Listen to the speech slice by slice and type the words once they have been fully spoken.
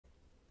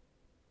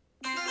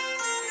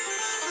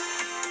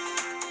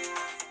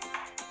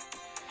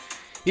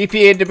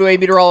EPAWA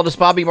meteorologist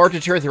Bobby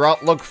Martich here with your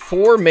outlook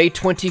for May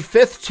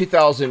 25th,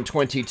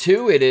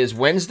 2022. It is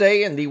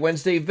Wednesday, and the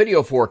Wednesday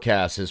video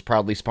forecast is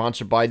proudly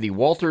sponsored by the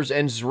Walters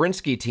and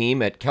Zrinski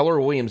team at Keller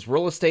Williams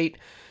Real Estate,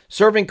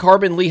 serving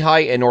Carbon,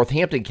 Lehigh, and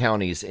Northampton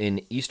counties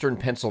in eastern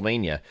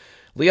Pennsylvania.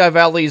 Lehigh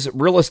Valley's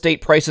real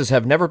estate prices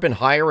have never been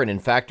higher and, in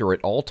fact, are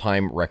at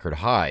all-time record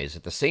highs.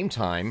 At the same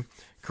time,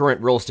 current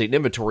real estate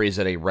inventory is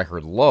at a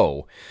record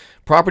low.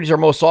 Properties are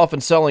most often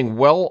selling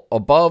well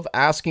above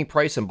asking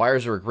price, and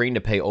buyers are agreeing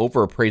to pay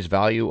over appraised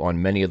value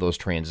on many of those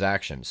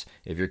transactions.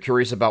 If you're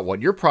curious about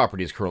what your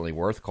property is currently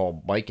worth,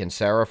 call Mike and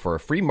Sarah for a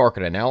free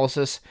market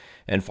analysis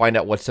and find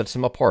out what sets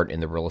them apart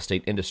in the real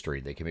estate industry.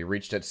 They can be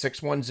reached at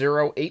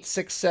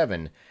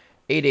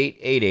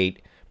 610-867-8888,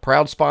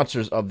 proud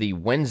sponsors of the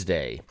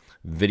Wednesday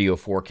video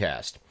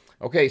forecast.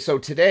 Okay, so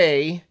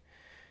today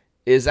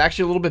is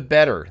actually a little bit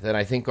better than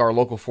I think our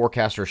local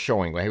forecaster is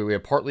showing. We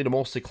have partly to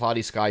mostly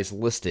cloudy skies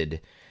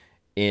listed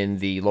in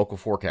the local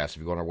forecast.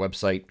 If you go on our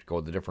website, go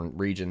to the different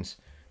regions,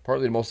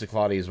 partly to mostly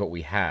cloudy is what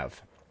we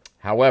have.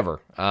 However,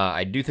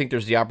 I do think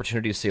there's the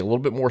opportunity to see a little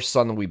bit more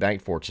sun than we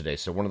banked for today.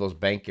 So one of those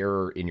bank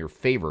error in your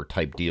favor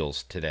type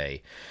deals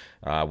today.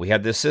 We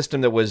had this system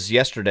that was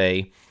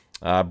yesterday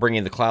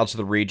bringing the clouds to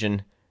the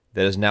region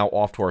that is now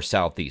off to our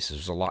southeast. This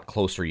was a lot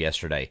closer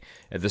yesterday.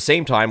 At the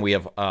same time, we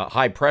have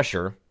high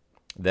pressure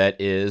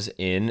that is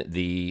in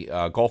the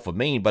Gulf of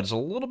Maine, but it's a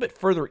little bit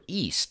further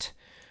east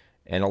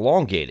and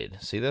elongated.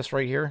 See this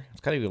right here? It's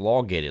kind of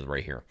elongated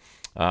right here.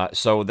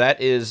 So that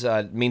is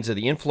means that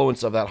the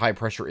influence of that high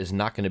pressure is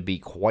not going to be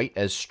quite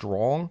as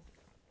strong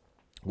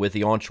with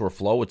the onshore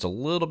flow. It's a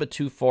little bit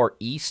too far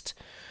east.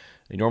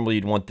 Normally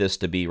you'd want this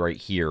to be right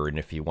here, and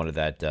if you wanted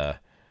that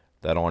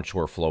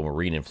onshore flow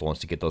marine influence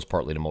to get those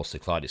partly to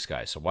mostly cloudy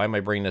skies. So why am I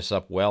bringing this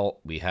up?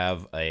 Well, we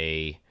have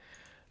a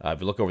if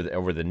you look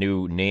over the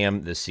new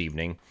NAM this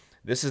evening,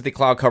 this is the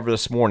cloud cover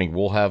this morning.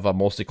 We'll have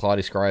mostly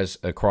cloudy skies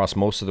across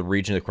most of the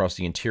region, across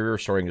the interior,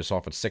 starting us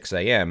off at 6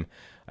 a.m.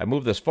 I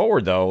move this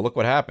forward, though. Look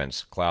what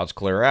happens. Clouds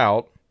clear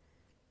out,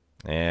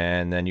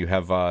 and then you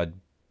have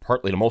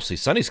partly to mostly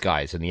sunny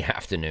skies in the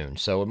afternoon.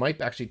 So it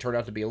might actually turn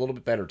out to be a little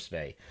bit better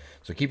today.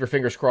 So keep your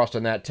fingers crossed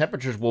on that.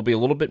 Temperatures will be a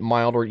little bit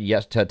milder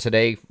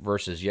today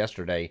versus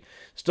yesterday.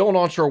 Still an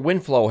onshore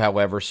wind flow,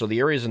 however, so the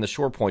areas in the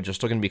shore points are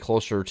still going to be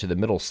closer to the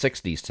middle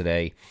 60s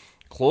today,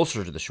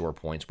 closer to the shore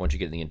points. Once you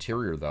get in the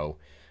interior, though,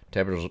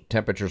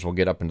 temperatures will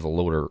get up into the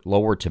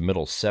lower to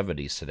middle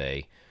 70s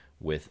today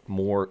with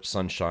more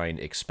sunshine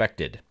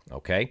expected,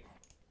 okay?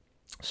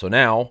 So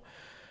now,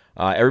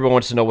 everyone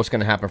wants to know what's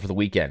going to happen for the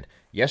weekend.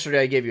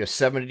 Yesterday, I gave you a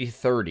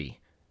 70-30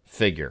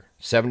 figure,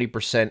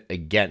 70%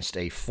 against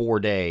a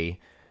 4-day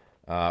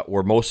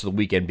or most of the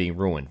weekend being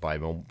ruined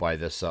by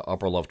this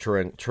upper level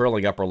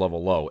trailing upper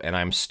level low, and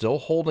I'm still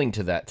holding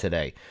to that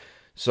today.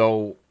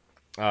 So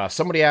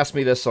somebody asked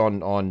me this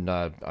on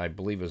I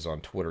believe it was on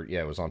Twitter.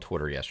 Yeah, it was on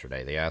Twitter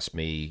yesterday. They asked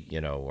me,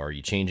 are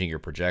you changing your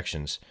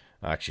projections?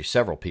 Actually,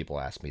 several people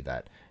asked me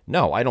that.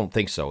 No, I don't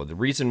think so. The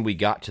reason we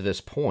got to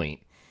this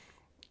point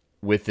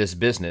with this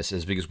business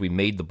is because we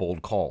made the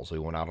bold calls. We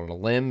went out on a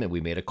limb and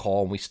we made a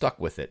call and we stuck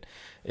with it.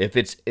 If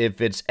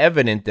it's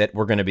evident that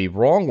we're going to be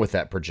wrong with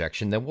that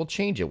projection, then we'll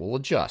change it. We'll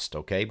adjust,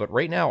 okay? But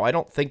right now, I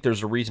don't think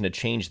there's a reason to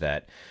change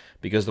that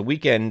because the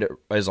weekend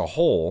as a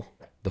whole,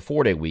 the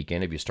 4-day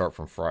weekend, if you start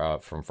from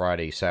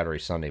Friday, Saturday,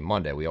 Sunday,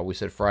 Monday, we always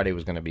said Friday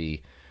was going to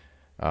be,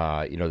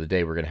 the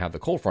day we're going to have the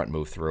cold front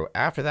move through.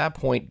 After that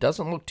point,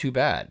 doesn't look too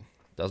bad.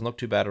 Doesn't look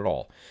too bad at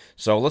all.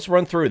 So let's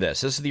run through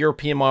this. This is the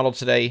European model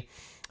today.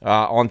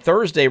 On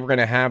Thursday, we're going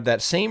to have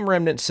that same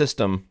remnant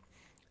system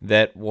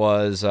that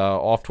was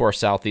off to our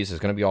southeast. Is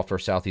going to be off to our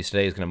southeast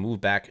today. Is going to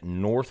move back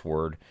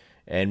northward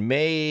and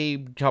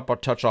may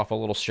touch off a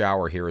little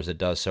shower here as it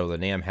does so. The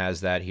NAM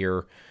has that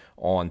here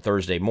on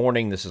Thursday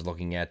morning. This is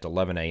looking at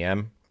 11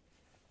 a.m.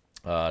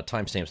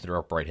 Timestamps in the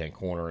upper right-hand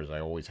corner, as I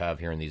always have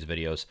here in these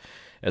videos.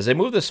 As they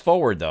move this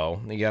forward,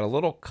 though, you got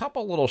a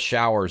couple little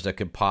showers that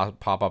could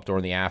pop up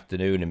during the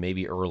afternoon and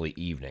maybe early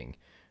evening.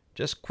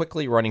 Just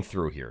quickly running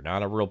through here.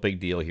 Not a real big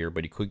deal here,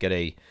 but you could get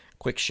a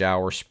quick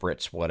shower,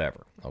 spritz,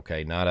 whatever.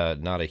 Okay, not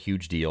a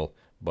huge deal,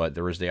 but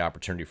there is the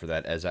opportunity for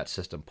that as that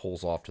system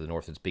pulls off to the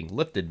north. It's being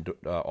lifted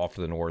off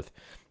to the north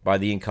by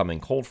the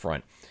incoming cold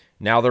front.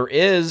 Now, there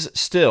is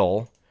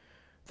still,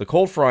 the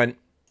cold front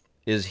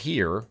is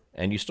here,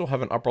 and you still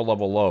have an upper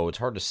level low. It's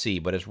hard to see,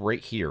 but it's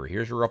right here.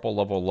 Here's your upper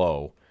level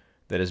low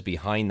that is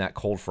behind that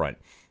cold front.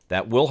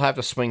 That will have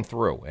to swing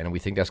through, and we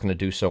think that's going to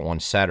do so on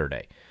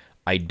Saturday.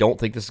 I don't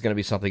think this is going to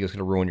be something that's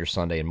going to ruin your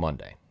Sunday and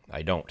Monday.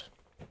 I don't.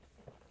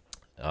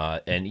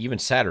 And even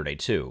Saturday,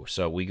 too.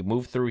 So we can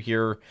move through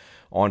here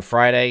on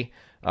Friday.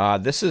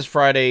 This is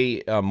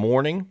Friday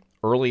morning,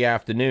 early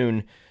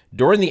afternoon.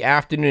 During the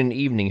afternoon and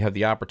evening, you have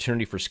the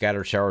opportunity for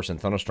scattered showers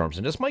and thunderstorms.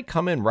 And this might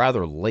come in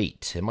rather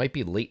late. It might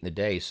be late in the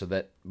day so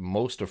that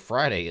most of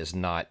Friday is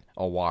not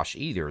a wash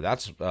either.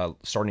 That's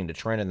starting to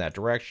trend in that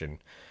direction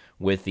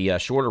with the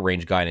shorter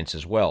range guidance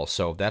as well.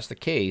 So if that's the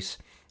case,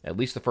 at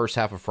least the first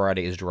half of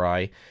Friday is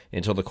dry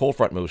until the cold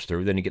front moves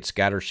through. Then you get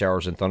scattered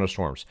showers and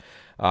thunderstorms.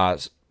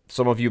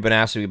 some of you have been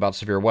asking me about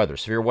severe weather.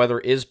 Severe weather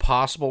is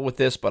possible with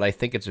this, but I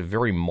think it's a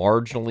very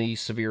marginally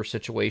severe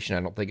situation. I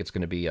don't think it's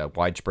going to be a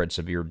widespread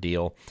severe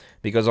deal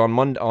because on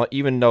Monday,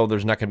 even though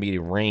there's not going to be any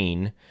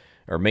rain,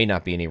 or may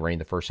not be any rain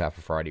the first half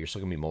of Friday, you're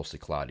still going to be mostly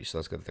cloudy. So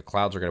that's good. The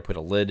clouds are going to put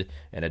a lid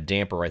and a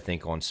damper, I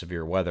think, on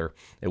severe weather.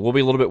 It will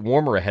be a little bit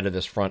warmer ahead of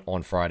this front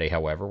on Friday,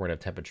 however. We're going to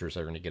have temperatures that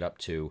are going to get up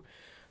to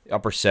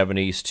upper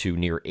 70s to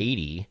near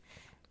 80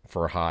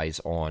 for highs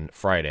on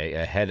Friday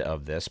ahead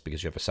of this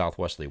because you have a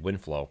southwesterly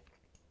wind flow.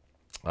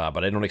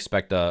 But I don't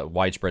expect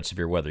widespread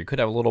severe weather. You could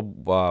have a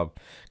little,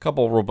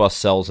 couple of robust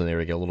cells in there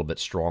to get a little bit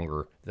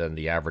stronger than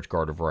the average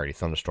garden variety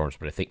thunderstorms,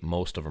 but I think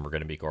most of them are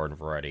going to be garden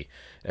variety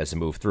as they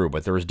move through.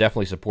 But there is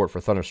definitely support for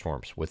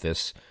thunderstorms with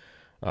this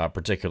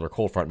particular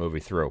cold front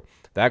moving through.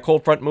 That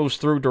cold front moves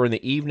through during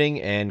the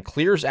evening and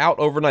clears out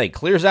overnight.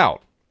 Clears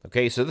out.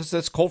 Okay, so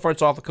this cold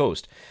front's off the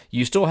coast.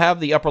 You still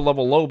have the upper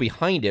level low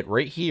behind it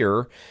right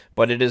here,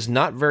 but it is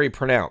not very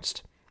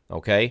pronounced.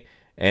 Okay,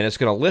 and it's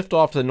going to lift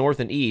off to the north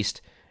and east.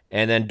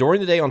 And then during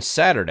the day on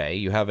Saturday,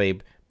 you have a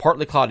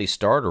partly cloudy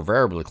start or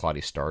variably cloudy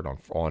start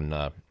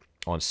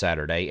on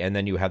Saturday, and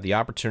then you have the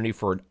opportunity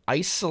for an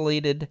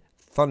isolated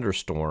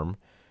thunderstorm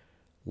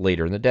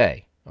later in the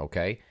day.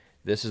 Okay,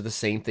 this is the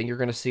same thing you're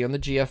going to see on the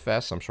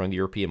GFS. I'm showing the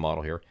European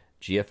model here.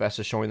 GFS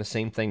is showing the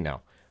same thing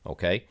now.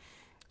 Okay,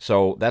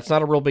 so that's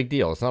not a real big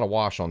deal. It's not a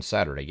wash on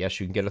Saturday. Yes,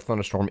 you can get a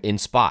thunderstorm in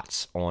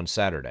spots on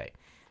Saturday,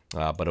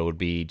 but it would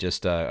be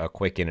just a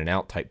quick in and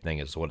out type thing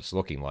is what it's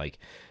looking like.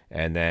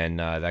 And then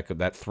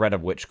that threat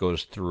of which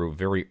goes through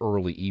very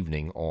early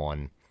evening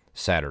on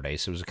Saturday.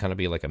 So it's going to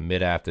be like a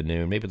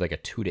mid-afternoon, maybe like a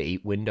 2 to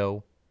 8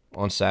 window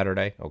on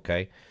Saturday,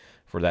 okay,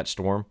 for that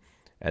storm.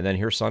 And then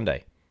here's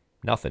Sunday.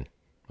 Nothing,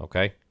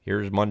 okay?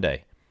 Here's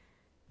Monday.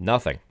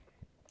 Nothing.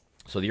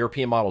 So the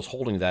European model is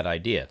holding that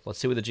idea. Let's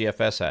see what the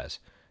GFS has.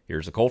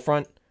 Here's the cold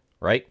front,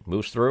 right?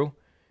 Moves through.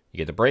 You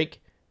get the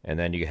break. And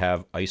then you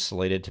have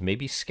isolated to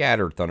maybe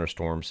scattered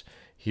thunderstorms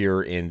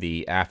here in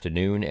the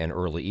afternoon and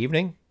early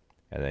evening.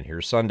 And then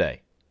here's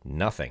Sunday.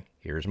 Nothing.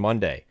 Here's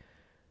Monday.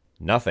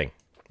 Nothing.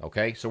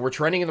 Okay, so we're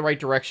trending in the right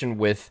direction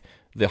with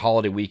the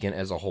holiday weekend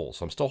as a whole.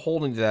 So I'm still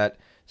holding to that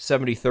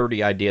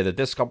 70-30 idea that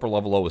this upper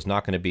level low is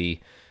not going to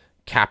be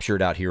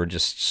captured out here and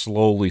just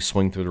slowly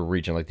swing through the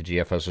region like the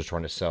GFS was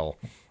trying to sell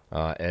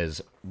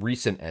as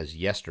recent as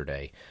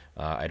yesterday.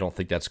 I don't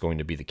think that's going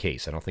to be the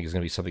case. I don't think it's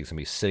going to be something that's going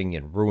to be sitting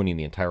and ruining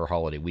the entire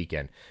holiday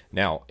weekend.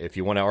 Now, if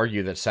you want to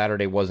argue that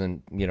Saturday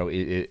wasn't,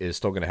 is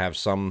still going to have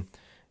some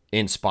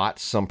in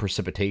spots, some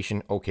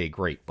precipitation, okay,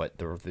 great. But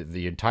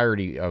the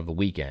entirety of the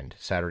weekend,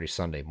 Saturday,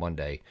 Sunday,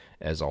 Monday,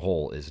 as a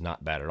whole, is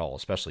not bad at all,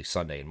 especially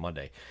Sunday and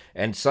Monday.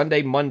 And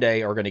Sunday,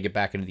 Monday are going to get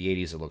back into the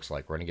 80s, it looks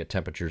like. We're going to get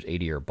temperatures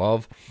 80 or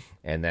above.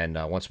 And then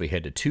once we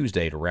head to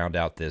Tuesday to round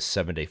out this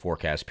 7-day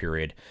forecast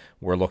period,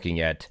 we're looking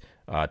at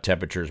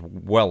temperatures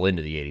well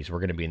into the 80s. We're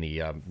going to be in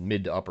the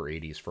mid to upper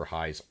 80s for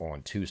highs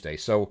on Tuesday.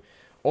 So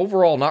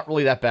overall, not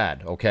really that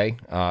bad, okay?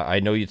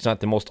 I know it's not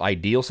the most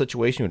ideal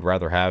situation. We'd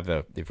rather have,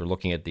 if you're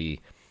looking at the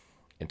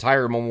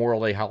entire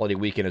Memorial Day holiday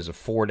weekend as a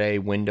 4-day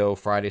window,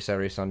 Friday,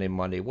 Saturday, Sunday,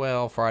 Monday.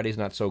 Well, Friday's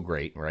not so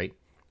great, right?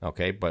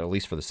 Okay, but at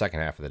least for the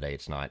second half of the day,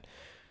 it's not.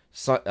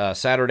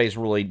 Saturday's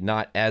really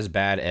not as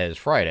bad as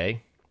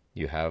Friday.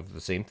 You have the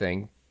same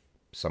thing,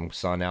 some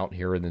sun out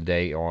here in the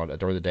day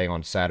during the day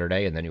on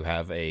Saturday, and then you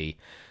have a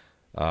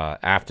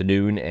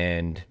afternoon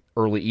and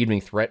early evening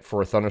threat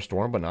for a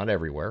thunderstorm, but not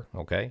everywhere,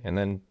 okay? And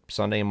then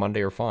Sunday and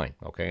Monday are fine,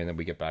 okay? And then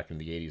we get back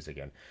into the 80s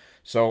again.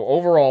 So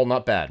overall,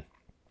 not bad.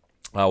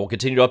 We'll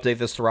continue to update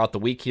this throughout the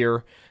week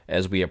here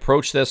as we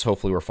approach this.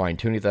 Hopefully we're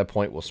fine-tuning at that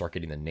point. We'll start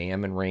getting the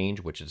NAM in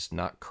range, which is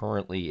not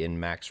currently in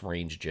max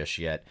range just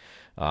yet.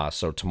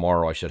 So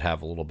tomorrow I should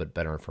have a little bit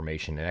better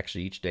information. And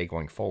actually each day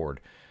going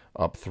forward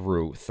up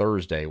through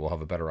Thursday, we'll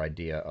have a better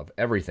idea of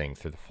everything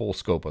through the full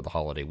scope of the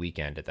holiday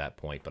weekend at that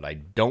point. But I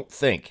don't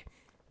think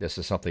this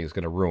is something that's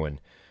going to ruin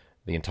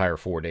the entire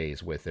 4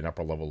 days with an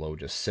upper level low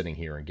just sitting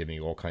here and giving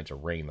you all kinds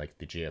of rain like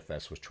the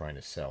GFS was trying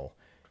to sell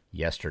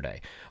yesterday.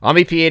 I'm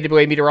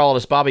EPAWA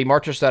meteorologist Bobby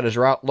Marchus. That is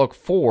your outlook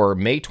for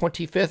May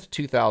 25th,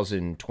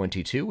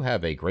 2022.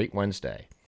 Have a great Wednesday.